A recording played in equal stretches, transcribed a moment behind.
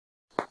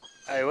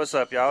Hey, what's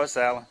up, y'all? It's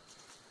Alan.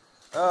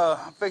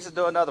 I'm fixing to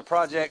do another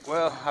project.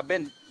 Well, I've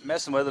been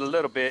messing with it a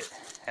little bit,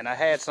 and I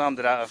had some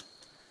that I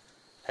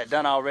had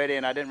done already,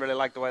 and I didn't really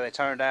like the way they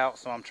turned out,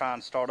 so I'm trying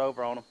to start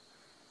over on them.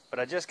 But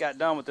I just got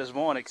done with this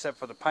one, except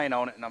for the paint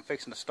on it, and I'm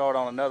fixing to start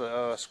on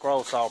another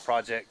scroll saw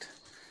project.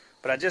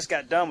 But I just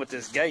got done with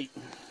this gate,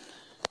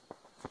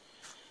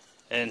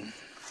 and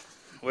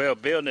well,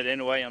 building it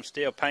anyway. I'm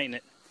still painting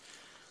it.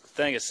 The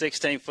thing is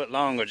 16 foot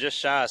long, or just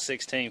shy of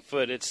 16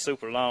 foot. It's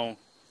super long.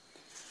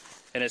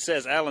 And it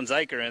says Allen's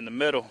Acre in the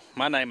middle.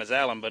 My name is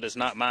Allen, but it's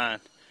not mine.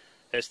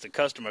 It's the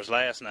customer's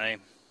last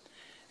name.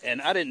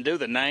 And I didn't do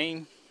the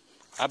name.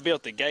 I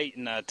built the gate,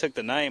 and I took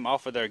the name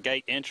off of their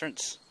gate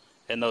entrance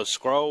and those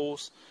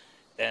scrolls.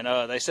 And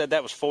they said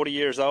that was 40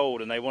 years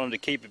old, and they wanted to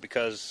keep it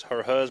because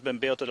her husband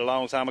built it a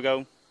long time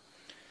ago.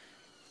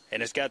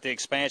 And it's got the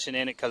expansion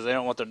in it because they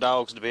don't want their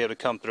dogs to be able to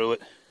come through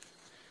it.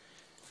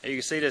 And you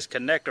can see this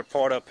connector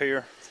part up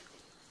here.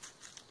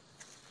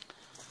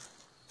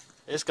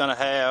 It's going to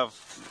have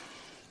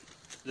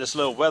this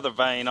little weather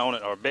vane on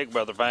it, or big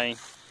weather vane.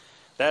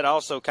 That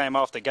also came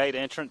off the gate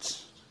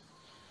entrance,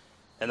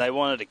 and they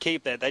wanted to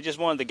keep that. They just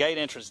wanted the gate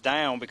entrance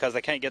down because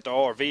they can't get the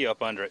RV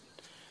up under it.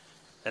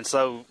 And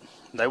so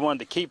they wanted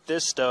to keep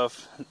this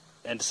stuff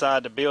and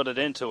decided to build it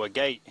into a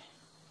gate.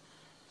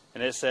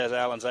 And it says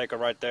Allen's Acre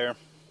right there.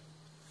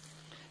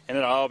 And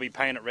it'll all be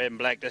painted red and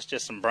black. That's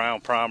just some brown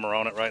primer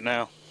on it right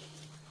now.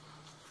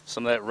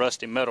 Some of that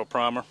rusty metal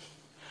primer.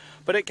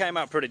 But it came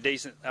out pretty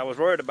decent. I was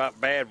worried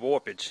about bad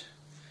warpage.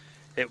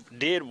 It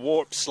did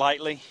warp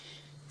slightly,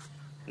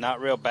 not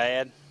real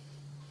bad.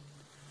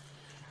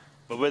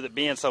 But with it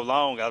being so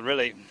long, I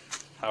really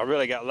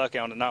got lucky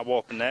on it not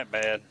warping that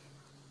bad.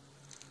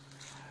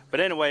 But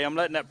anyway, I'm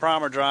letting that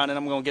primer dry, and then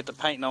I'm going to get the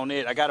painting on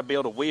it. I got to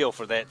build a wheel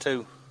for that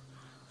too,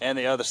 and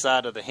the other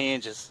side of the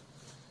hinges.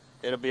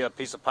 It'll be a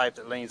piece of pipe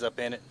that leans up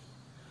in it.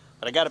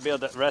 But I got to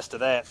build the rest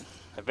of that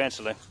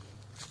eventually.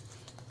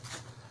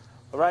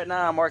 But right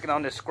now I'm working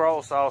on this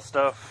scroll saw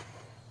stuff.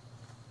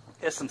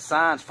 It's some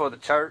signs for the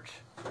church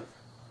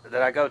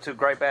that I go to,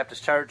 Great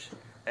Baptist Church.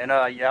 And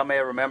y'all may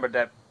have remembered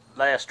that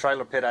last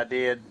trailer pit I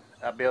did,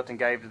 I built and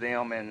gave to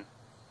them, and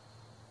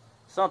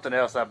something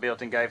else I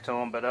built and gave to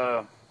them.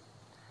 But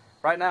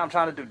right now I'm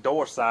trying to do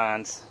door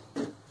signs.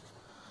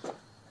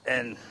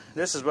 And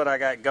this is what I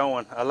got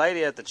going. A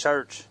lady at the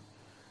church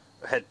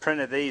had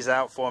printed these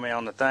out for me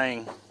on the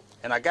thing.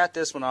 And I got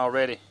this one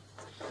already,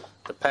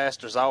 the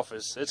pastor's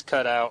office. It's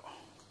cut out.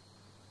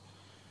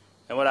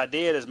 And what I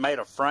did is made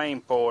a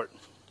frame for it.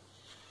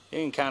 You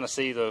can kind of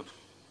see the,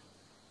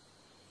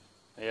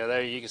 yeah,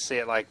 there you can see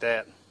it like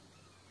that.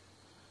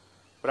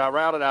 But I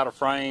routed out a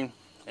frame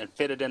and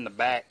fit it in the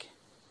back.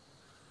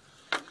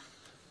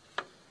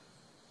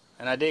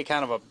 And I did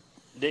kind of a,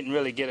 didn't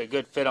really get a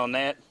good fit on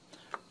that.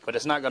 But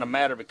it's not going to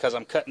matter because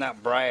I'm cutting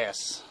out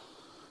brass.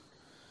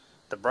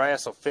 The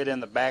brass will fit in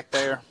the back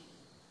there.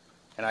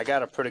 And I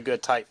got a pretty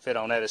good tight fit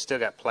on that. It's still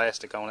got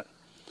plastic on it.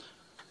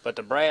 But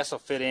the brass will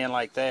fit in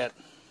like that.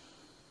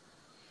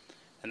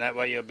 And that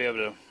way you'll be able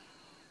to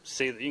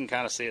see, you can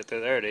kind of see it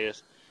through, there it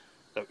is.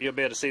 So you'll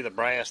be able to see the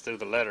brass through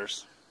the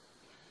letters.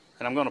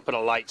 And I'm going to put a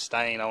light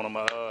stain on them.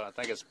 I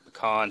think it's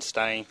pecan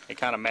stain. It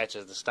kind of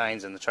matches the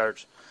stains in the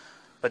church.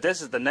 But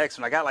this is the next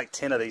one. I got like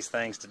 10 of these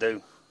things to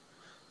do.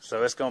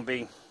 So it's going to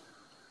be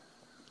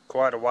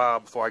quite a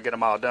while before I get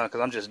them all done, because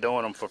I'm just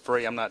doing them for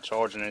free. I'm not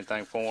charging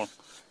anything for them.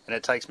 And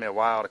it takes me a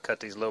while to cut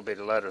these little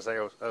bitty letters.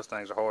 Those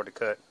things are hard to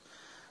cut.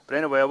 But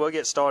anyway, we'll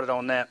get started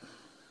on that.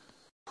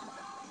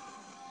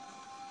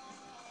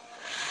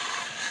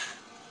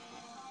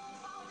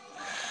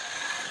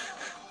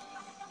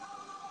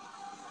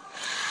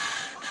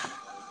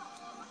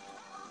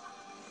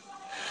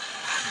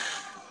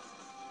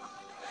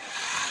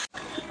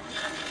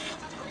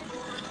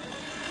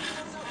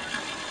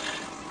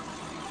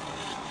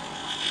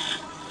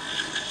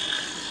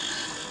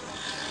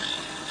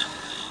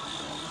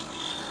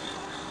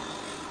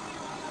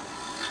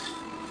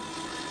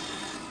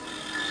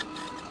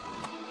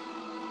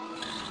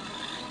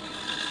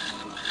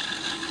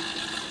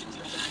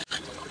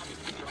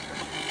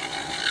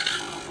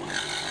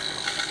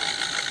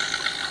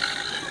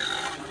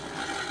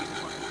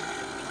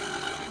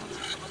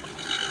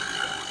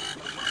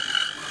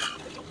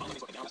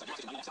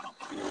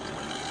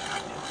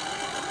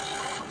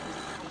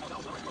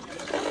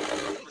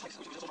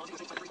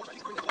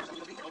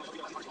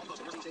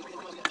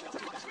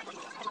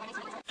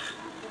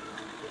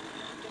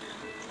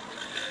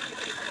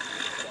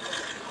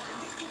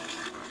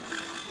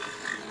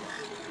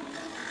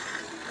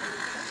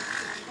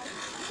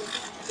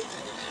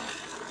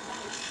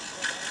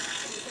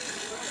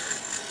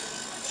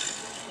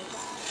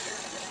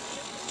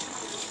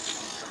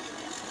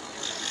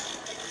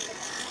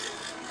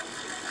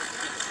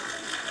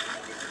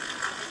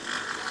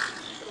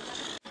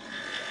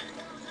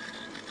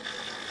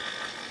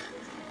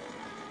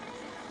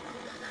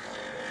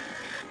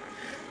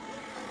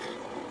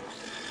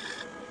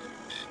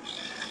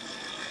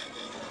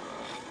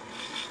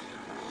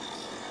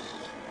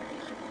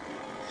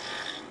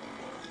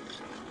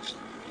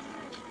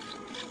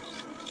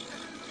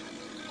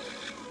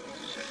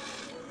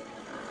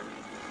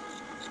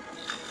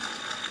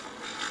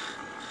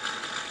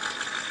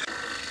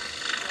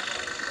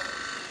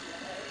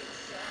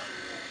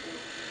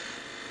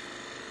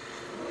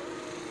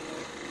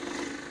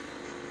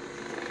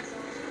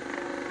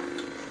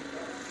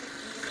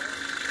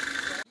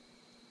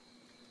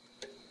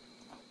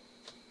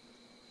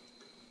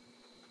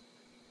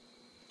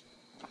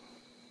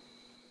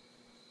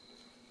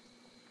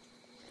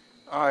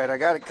 Alright, I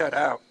got it cut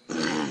out.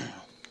 I'm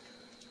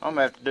going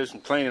to have to do some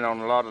cleaning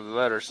on a lot of the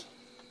letters.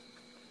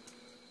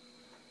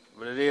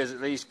 But it is at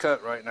least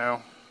cut right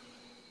now.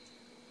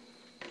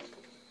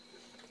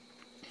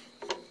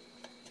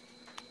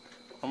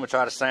 I'm going to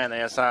try to sand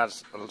the inside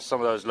of some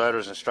of those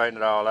letters and straighten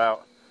it all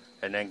out,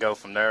 and then go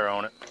from there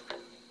on it.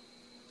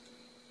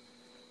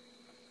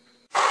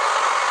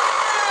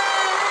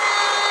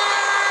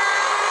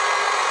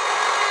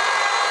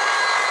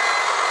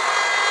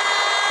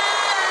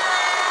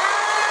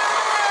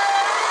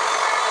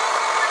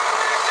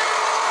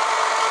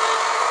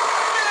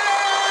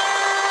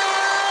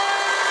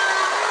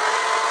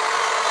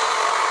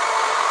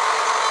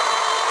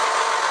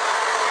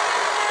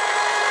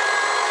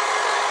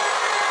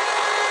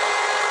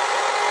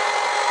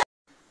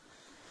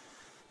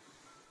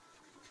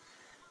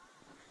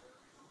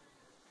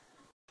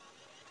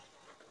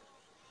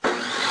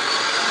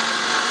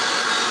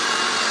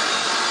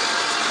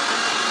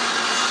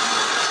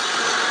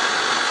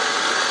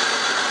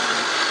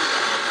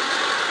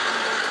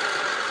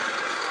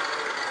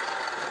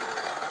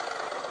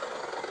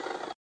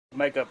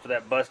 Make up for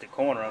that busted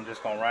corner, I'm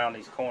just going to round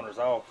these corners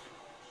off.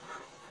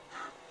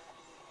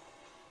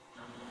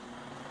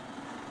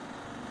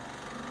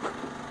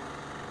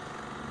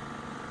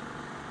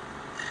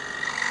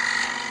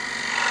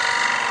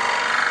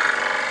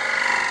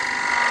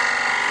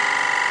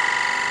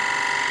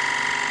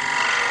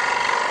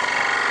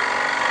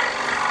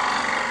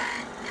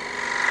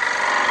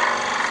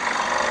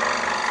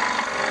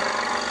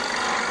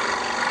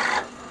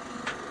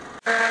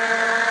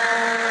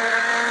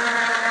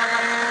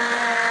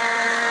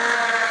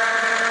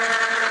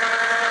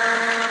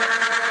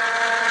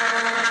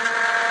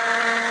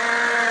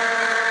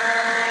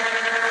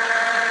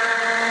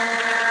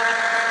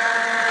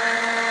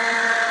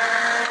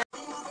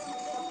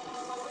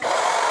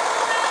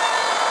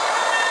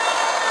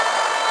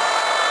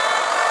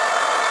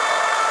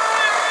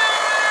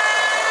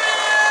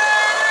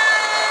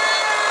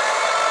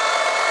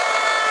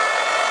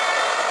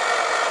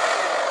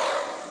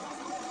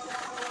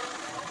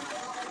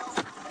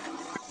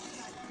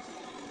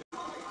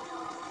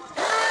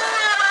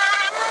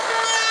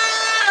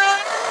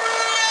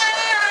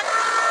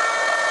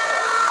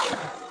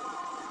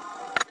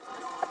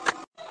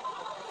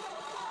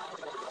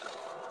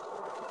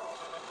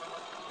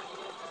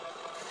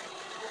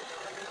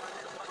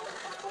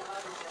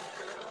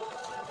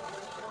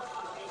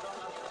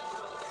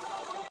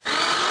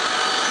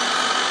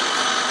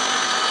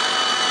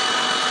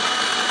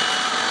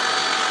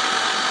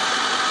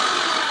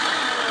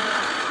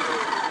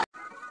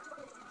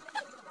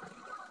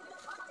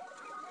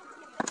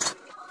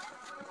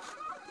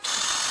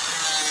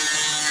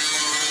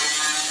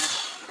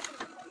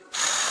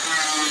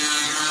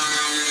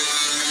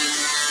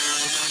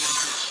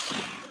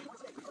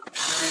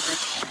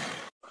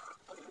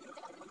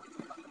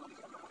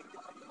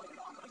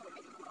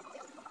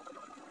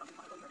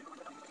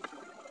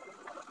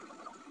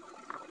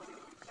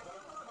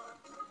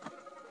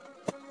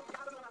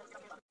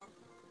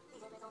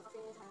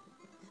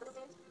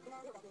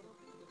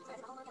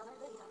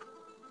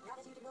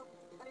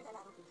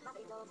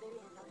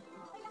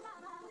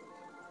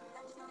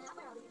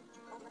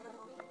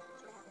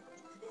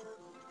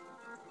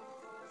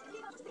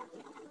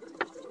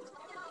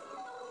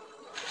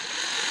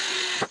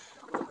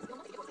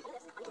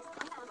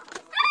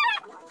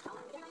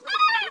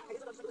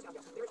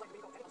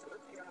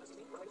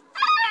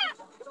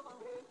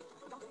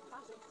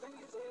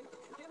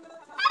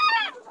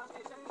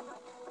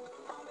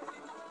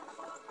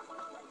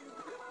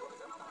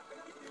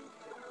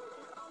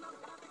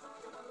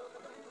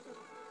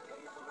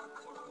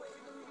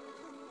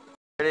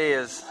 It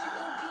is.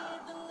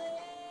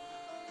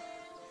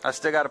 I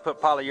still got to put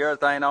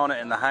polyurethane on it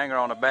and the hanger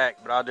on the back,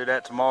 but I'll do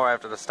that tomorrow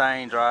after the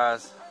stain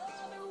dries.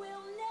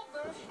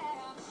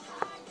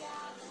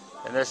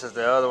 And this is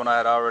the other one I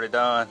had already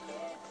done.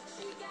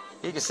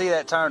 You can see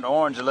that turned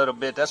orange a little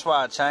bit. That's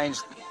why I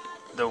changed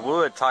the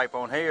wood type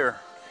on here.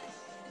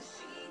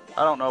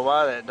 I don't know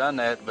why they done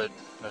that, but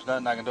there's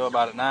nothing I can do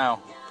about it now.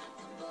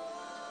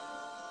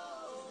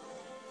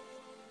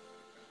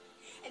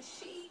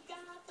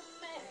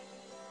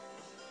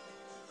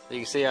 You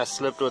can see I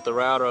slipped with the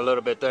router a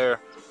little bit there.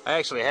 I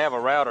actually have a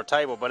router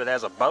table, but it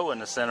has a bow in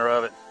the center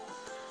of it,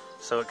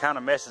 so it kind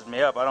of messes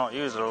me up. I don't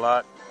use it a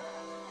lot.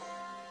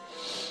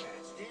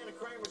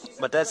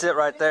 But that's it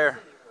right there.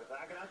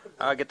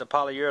 I'll get the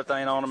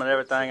polyurethane on them and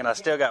everything, and I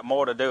still got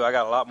more to do. I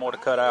got a lot more to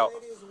cut out,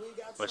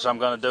 which I'm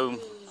going to do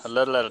a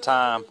little at a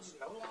time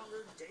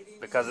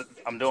because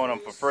I'm doing them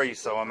for free.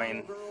 So, I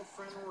mean,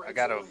 I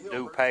got to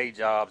do paid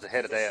jobs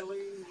ahead of that.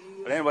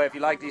 But anyway, if you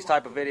like these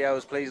type of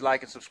videos, please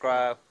like and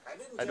subscribe.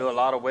 I do a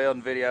lot of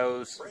welding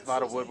videos, a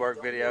lot of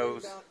woodwork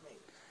videos,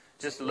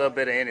 just a little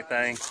bit of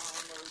anything.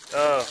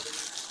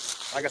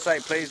 Like I say,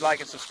 please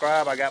like and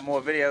subscribe. I got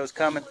more videos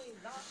coming.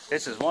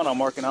 This is one I'm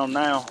working on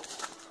now.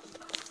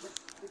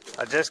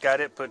 I just got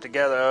it put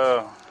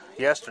together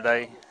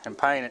yesterday and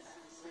painted.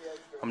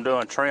 I'm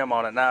doing trim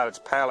on it now. It's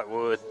pallet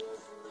wood.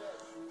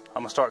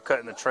 I'm going to start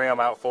cutting the trim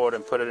out for it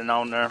and put it in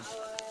on there.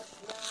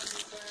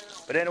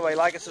 But anyway,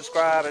 like and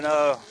subscribe, and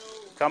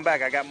come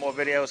back. I got more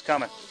videos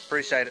coming.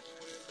 Appreciate it.